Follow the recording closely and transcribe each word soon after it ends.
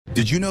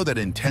Did you know that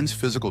intense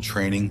physical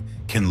training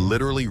can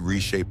literally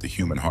reshape the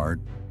human heart?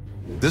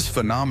 This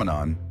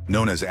phenomenon,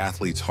 known as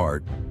athlete's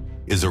heart,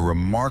 is a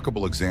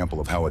remarkable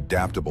example of how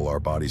adaptable our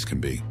bodies can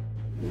be.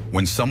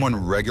 When someone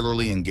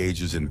regularly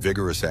engages in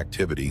vigorous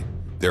activity,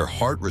 their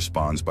heart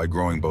responds by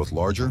growing both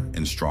larger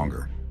and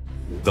stronger.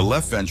 The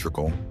left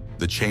ventricle,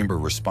 the chamber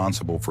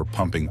responsible for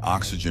pumping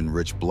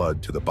oxygen-rich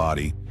blood to the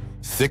body,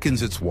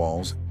 thickens its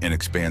walls and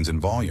expands in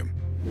volume.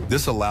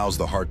 This allows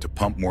the heart to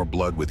pump more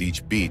blood with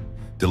each beat,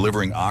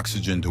 delivering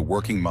oxygen to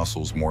working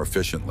muscles more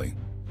efficiently.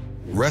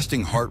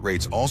 Resting heart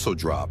rates also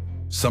drop,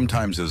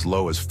 sometimes as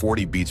low as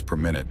 40 beats per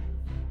minute,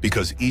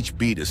 because each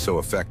beat is so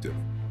effective.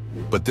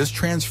 But this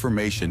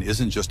transformation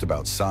isn't just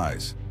about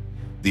size.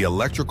 The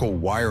electrical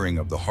wiring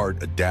of the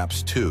heart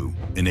adapts too,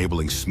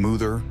 enabling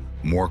smoother,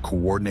 more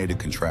coordinated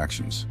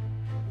contractions.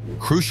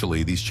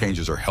 Crucially, these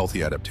changes are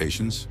healthy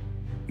adaptations,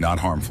 not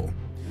harmful.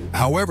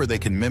 However, they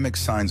can mimic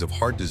signs of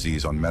heart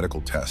disease on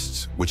medical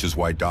tests, which is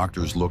why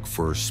doctors look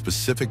for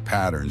specific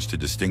patterns to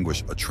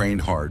distinguish a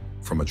trained heart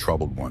from a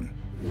troubled one.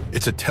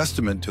 It's a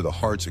testament to the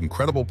heart's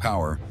incredible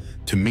power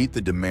to meet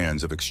the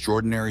demands of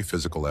extraordinary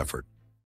physical effort.